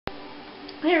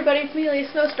Hey everybody, it's me, Lady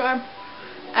Snowstorm.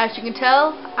 As you can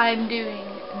tell, I'm doing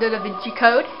the Da Vinci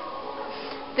Code.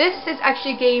 This is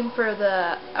actually a game for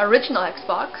the original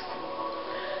Xbox,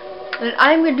 and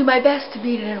I'm going to do my best to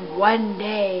beat it in one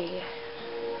day.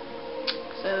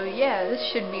 So yeah, this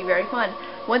should be very fun.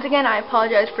 Once again, I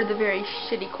apologize for the very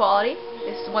shitty quality.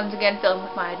 This is once again filmed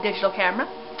with my digital camera.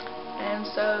 And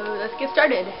so, let's get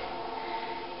started.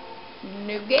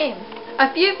 New game. A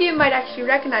few of you might actually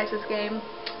recognize this game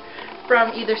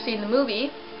from either seeing the movie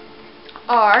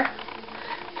or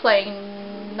seeing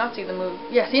the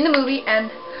movie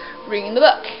and reading the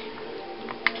book.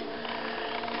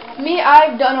 Me,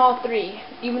 I've done all three,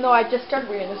 even though I just started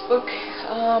reading this book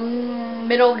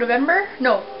middle of November?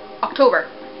 No, October.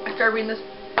 I started reading this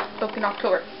book in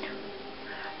October.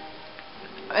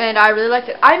 And I really liked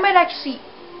it. I might actually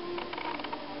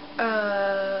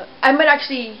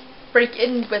break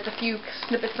in with a few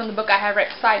snippets from the book I have right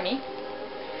beside me.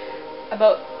 I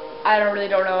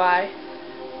don't know why.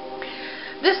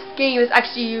 This game is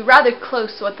actually rather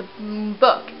close to what the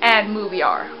book and movie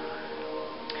are.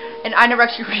 And I never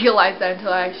actually realized that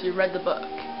until I actually read the book.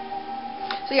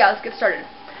 So yeah, let's get started.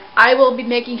 I will be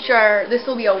making sure this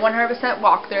will be a 100%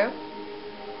 walkthrough.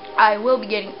 I will be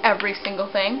getting every single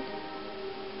thing.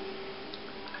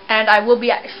 And I will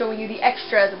be showing you the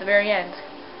extras at the very end.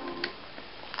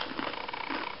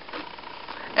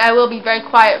 And I will be very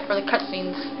quiet for the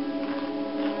cutscenes.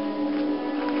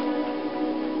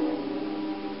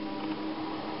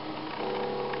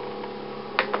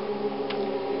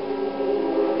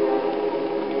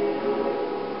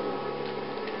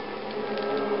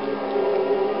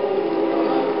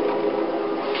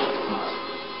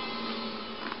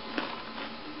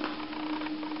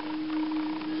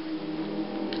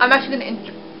 I'm actually going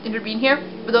to intervene here.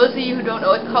 For those of you who don't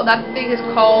know, that thing is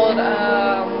called,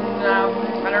 I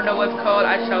don't know what it's called.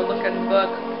 I shall look in the book.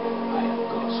 I am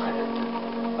God's friend.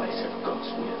 I serve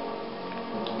God's will.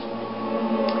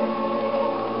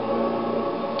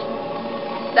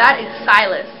 That is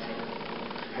Silas.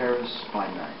 Paris by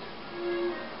night,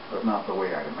 but not the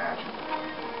way I'd imagined.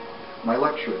 My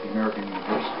lecture at the American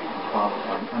University was followed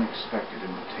by an unexpected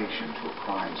invitation to a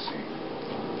crime scene.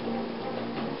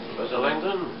 Professor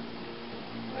Langdon,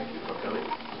 thank you for coming.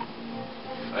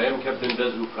 I am Captain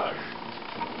Bezoukash.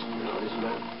 You know this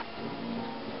man?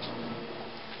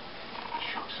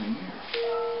 Jacques Seigneur,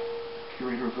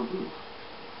 curator of the Louvre.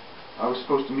 I was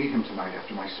supposed to meet him tonight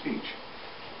after my speech.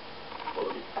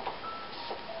 Follow me.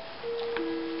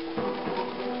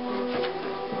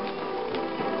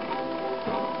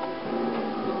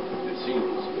 It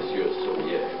seems Monsieur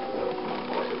Sommier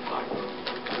quite a fight.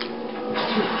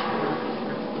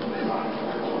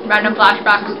 Random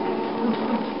flashbacks.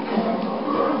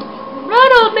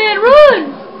 Run, old man, run!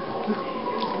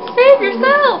 Save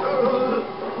yourself!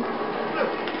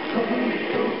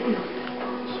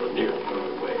 So nearly on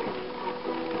the way.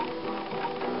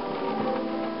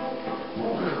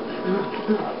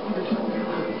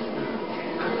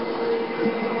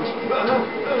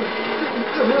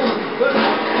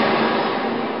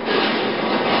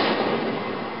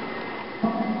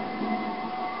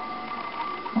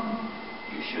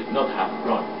 You should not have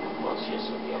run, Monsieur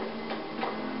Sommier.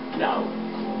 Now,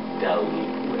 tell me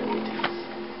where it is.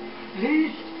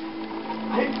 Please,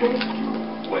 I beg you.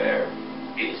 Where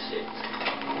is it?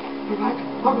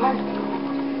 All right.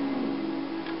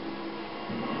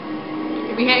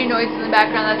 If you hear any noises in the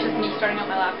background, that's just me starting up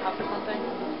my laptop or something.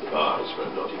 Ah, it's for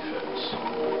naughty fence.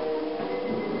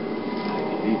 I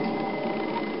believe you.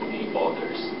 The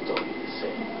others told me the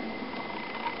same.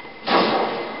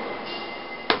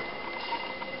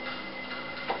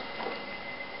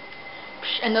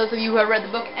 And those of you who have read the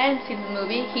book and seen the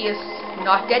movie, he is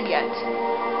not dead yet.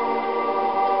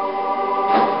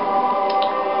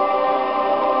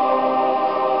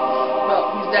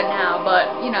 Well, he's dead now, but,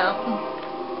 you know,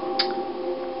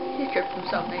 he stripped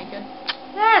himself naked.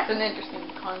 That's an interesting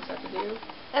concept to do.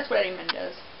 That's what any man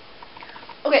does.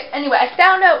 Okay, anyway, I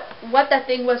found out what that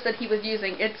thing was that he was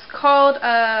using. It's called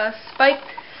spiked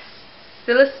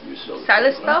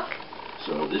siloscope.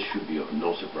 So this should be of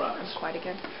no surprise. Quiet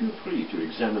again. Feel free to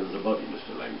examine the body,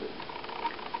 Mr. Langdon.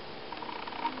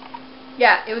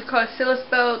 Yeah, it was called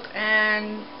oscilloscope,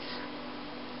 and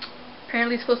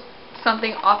apparently it's supposed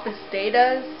something Office Day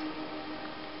does.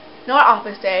 Not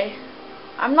Office Day.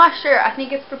 I'm not sure. I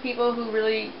think it's for people who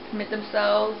really commit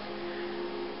themselves.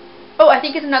 Oh, I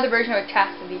think it's another version of a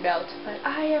chastity belt, but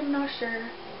I am not sure.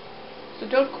 So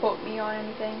don't quote me on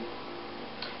anything.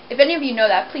 If any of you know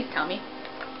that, please tell me.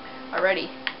 Already.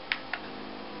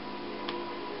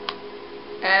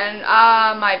 And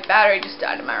my battery just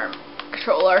died in my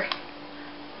controller.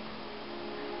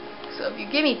 So if you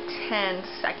give me 10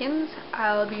 seconds,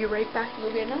 I'll be right back to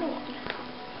go get another one.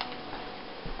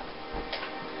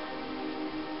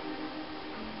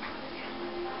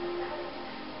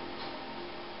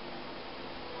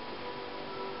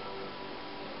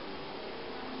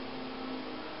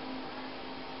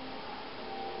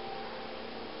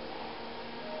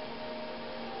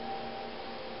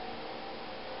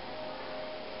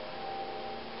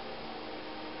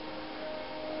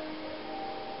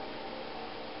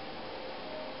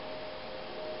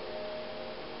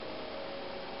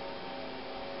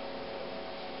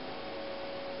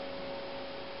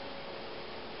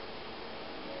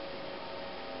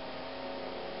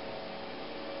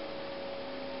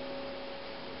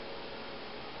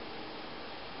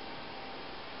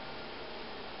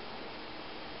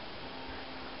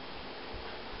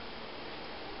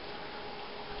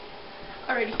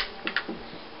 Alrighty.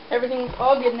 Everything's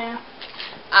all good now.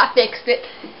 I fixed it.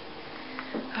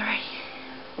 Alrighty.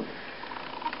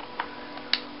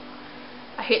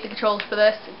 I hate the controls for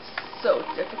this. It's so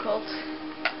difficult.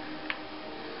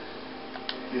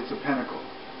 It's a pinnacle,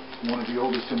 one of the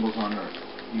oldest symbols on Earth,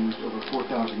 used over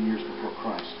 4,000 years before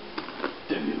Christ.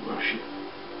 Devil worship.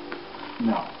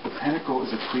 No, the pinnacle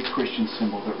is a pre-Christian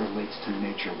symbol that relates to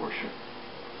nature worship.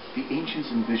 The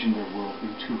ancients envisioned their world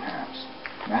in two halves,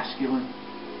 masculine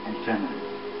and feminine.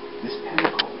 This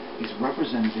pinnacle is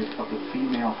representative of the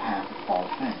female half of all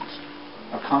things,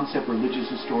 a concept religious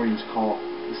historians call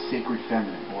the sacred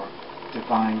feminine, or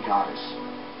divine goddess.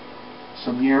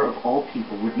 Sonier of all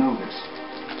people would know this.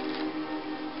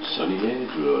 Sonier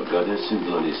drew a goddess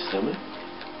symbol on his stomach?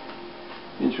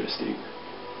 Interesting.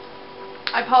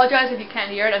 I apologize if you can't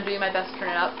hear it. I'm doing my best to turn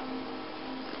it up.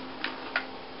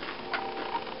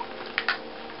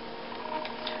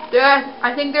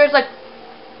 I think there's like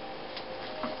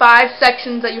 5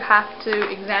 sections that you have to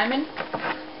examine.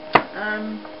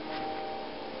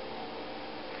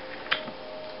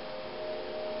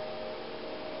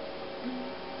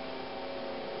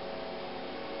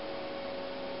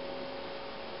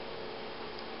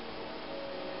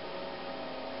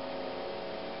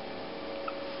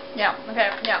 Yeah, okay,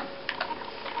 yeah.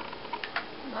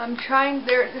 I'm trying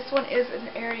there. This one is an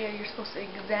area you're supposed to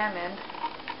examine.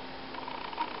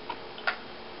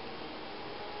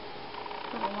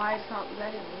 I don't know why it's not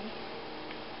letting me.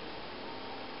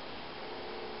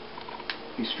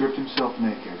 He stripped himself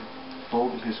naked,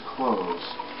 folded his clothes,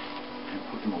 and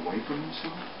put them away from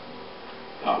himself?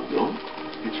 Pardon?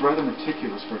 It's rather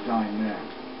meticulous for a dying man.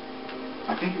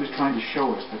 I think he was trying to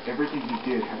show us that everything he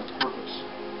did had a purpose.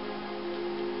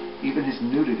 Even his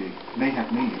nudity may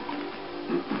have meaning.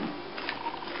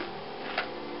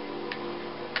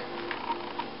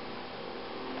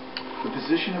 The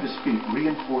position of his feet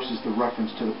reinforces the reference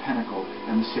to the pinnacle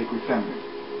and the sacred feminine.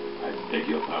 I beg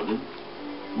your pardon?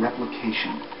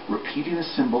 Replication. Repeating a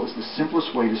symbol is the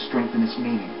simplest way to strengthen its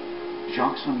meaning.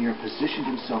 Jacques Sonier positioned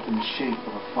himself in the shape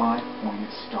of a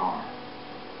 5-pointed star.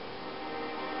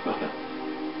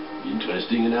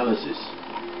 Interesting analysis.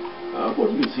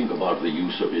 What do you think about the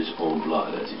use of his own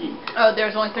blood as ink? Oh,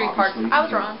 there's only 3 parts. Obviously, I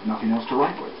was wrong. Nothing else to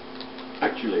write with.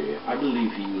 Actually, I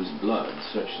believe he used blood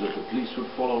such that the police would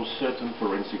follow certain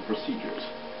forensic procedures.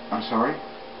 I'm sorry?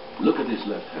 Look at his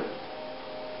left hand.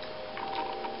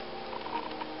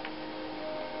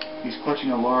 He's clutching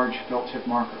a large felt-tip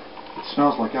marker. It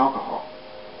smells like alcohol.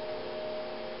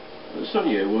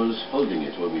 Sonier was holding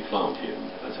it when we found him.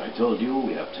 As I told you,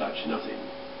 we have touched nothing.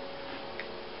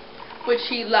 Which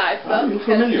he lied Are about you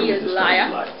because familiar he with is this a kind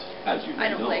of liar. light? As you I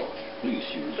don't know, like police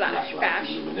use flash black bash.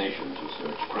 light illumination to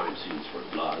search crime scenes for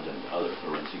blood and other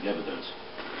forensic evidence.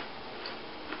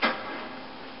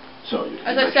 So you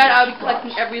can As I imagine said, I'll his be collecting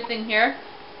surprise. everything here,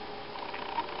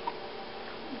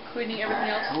 including everything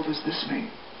What the hell else. does this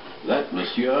mean? That,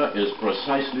 monsieur, is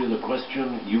precisely the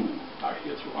question you are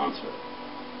here to answer.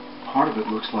 Part of it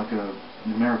looks like a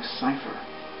numeric cipher.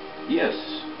 Yes,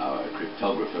 our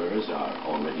cryptographers are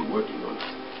already working on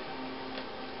it.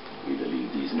 We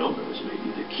believe these numbers may be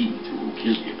the key to who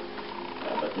killed him.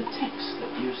 But the text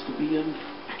appears to be an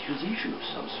accusation of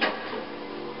some sort.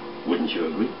 Wouldn't you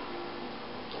agree?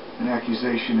 An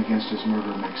accusation against his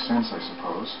murder makes sense, I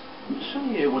suppose.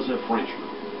 Sonier was a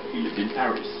Frenchman. He lived in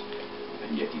Paris.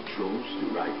 And yet he chose to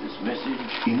write this message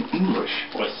In English.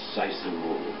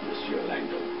 Precisement, Monsieur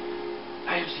Langdon.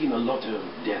 I have seen a lot of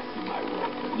death in my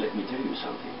work, and let me tell you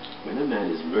something. When a man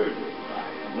is murdered by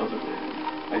another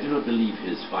man, I do not believe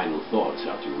his final thoughts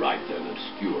are to write an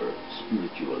obscure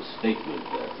spiritual statement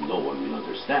that no one will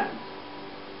understand.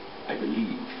 I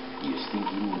believe he is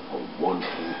thinking of one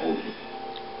thing only.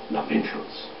 Not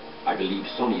vengeance. I believe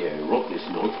Sonier wrote this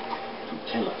note to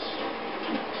tell us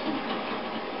to kill him.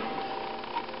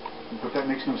 but that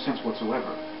makes no sense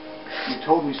whatsoever. You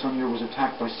told me Samir was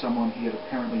attacked by someone he had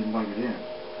apparently invited in.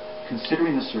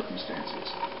 Considering the circumstances,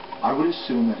 I would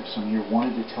assume that if Samir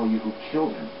wanted to tell you who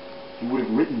killed him, he would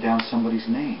have written down somebody's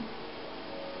name.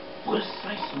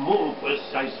 Precisement,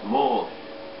 precisement.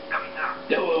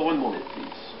 One moment,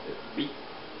 please. Oui.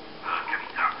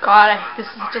 God, this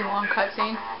is such a long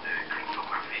cutscene.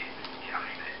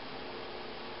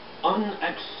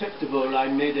 Unacceptable. I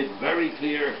made it very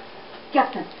clear.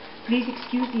 Captain, please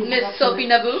excuse the Miss interruption. Sophie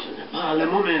Naboo? Ce n'est pas le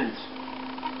moment.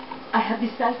 I have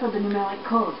deciphered the numeric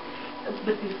code.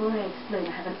 But before I explain,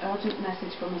 I have an urgent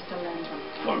message for Mr. Landon.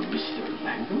 For Mr.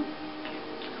 Langdon?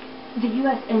 The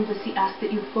U.S. Embassy asked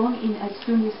that you phone in as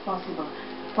soon as possible.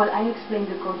 While I explain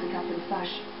the code to Captain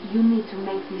Fash, you need to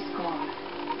make this call.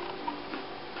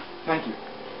 Thank you.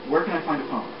 Where can I find a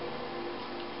phone?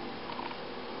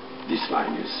 This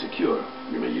line is secure.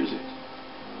 You may use it.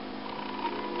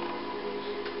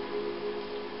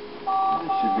 I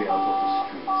should be out of the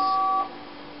streets.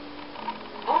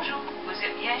 Bonjour, vous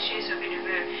êtes bien chez Sophie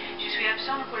Naboo. Je suis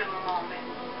absent pour le moment même.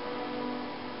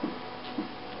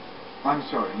 I'm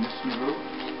sorry, Miss Naboo.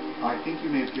 I think you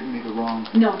may have given me the wrong...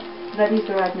 No, that is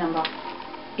the right number.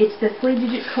 It's the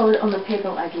 3-digit code on the paper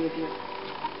I gave you.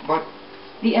 But...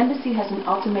 The embassy has an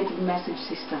automated message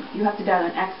system. You have to dial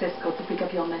an access code to pick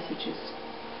up your messages.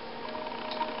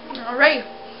 Alright.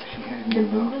 She handed me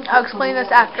the... I'll explain this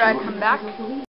after I come back.